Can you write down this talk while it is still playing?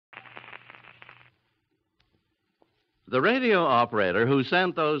The radio operator who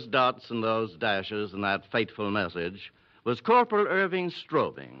sent those dots and those dashes and that fateful message was Corporal Irving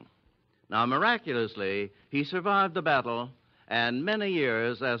Strobing. Now, miraculously, he survived the battle and many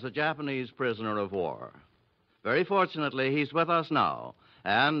years as a Japanese prisoner of war. Very fortunately, he's with us now,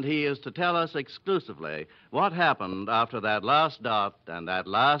 and he is to tell us exclusively what happened after that last dot and that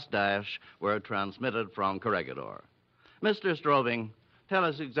last dash were transmitted from Corregidor. Mr. Strobing, tell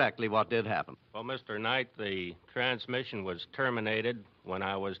us exactly what did happen. Well, Mr. Knight, the transmission was terminated when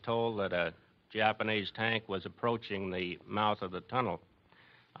I was told that a Japanese tank was approaching the mouth of the tunnel.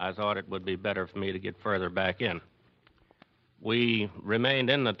 I thought it would be better for me to get further back in. We remained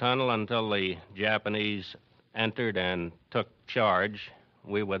in the tunnel until the Japanese entered and took charge.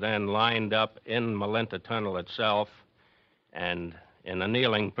 We were then lined up in Malinta Tunnel itself, and in a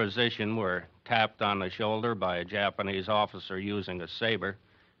kneeling position were tapped on the shoulder by a Japanese officer using a saber,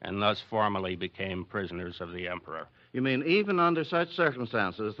 and thus formally became prisoners of the Emperor. You mean even under such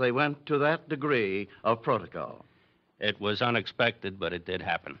circumstances, they went to that degree of protocol? It was unexpected, but it did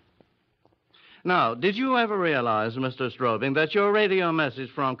happen. Now, did you ever realize, Mr. Strobing, that your radio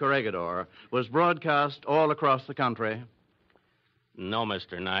message from Corregidor was broadcast all across the country? No,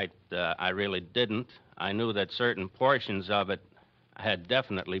 Mr. Knight, I really didn't. I knew that certain portions of it had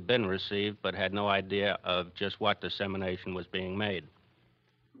definitely been received, but had no idea of just what dissemination was being made.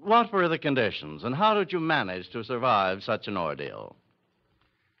 What were the conditions, and how did you manage to survive such an ordeal?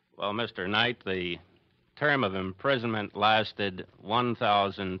 Well, Mr. Knight, the term of imprisonment lasted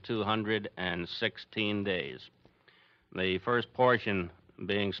 1,216 days. The first portion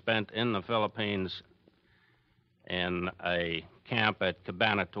being spent in the Philippines in a camp at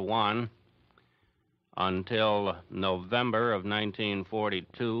Cabanatuan until November of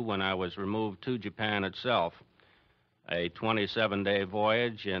 1942, when I was removed to Japan itself. A 27-day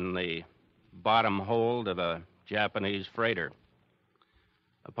voyage in the bottom hold of a Japanese freighter.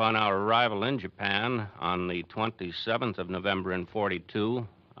 Upon our arrival in Japan on the 27th of November in 42,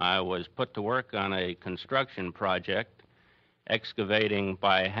 I was put to work on a construction project, excavating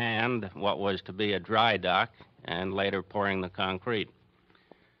by hand what was to be a dry dock and later pouring the concrete.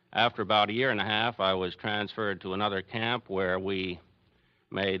 After about a year and a half, I was transferred to another camp where we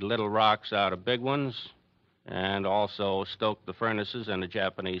made little rocks out of big ones and also stoked the furnaces in a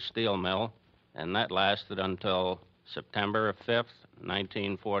Japanese steel mill, and that lasted until September 5th,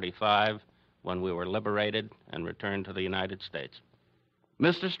 1945, when we were liberated and returned to the United States.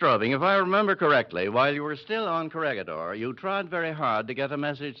 Mr. Strobing, if I remember correctly, while you were still on Corregidor, you tried very hard to get a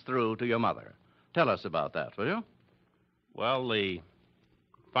message through to your mother. Tell us about that, will you? Well, the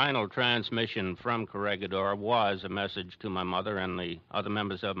final transmission from Corregidor was a message to my mother and the other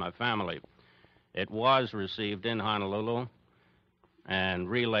members of my family. It was received in Honolulu and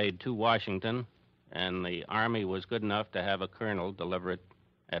relayed to Washington, and the Army was good enough to have a colonel deliver it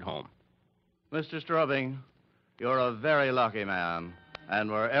at home. Mr. Strobing, you're a very lucky man, and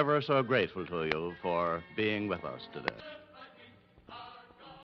we're ever so grateful to you for being with us today.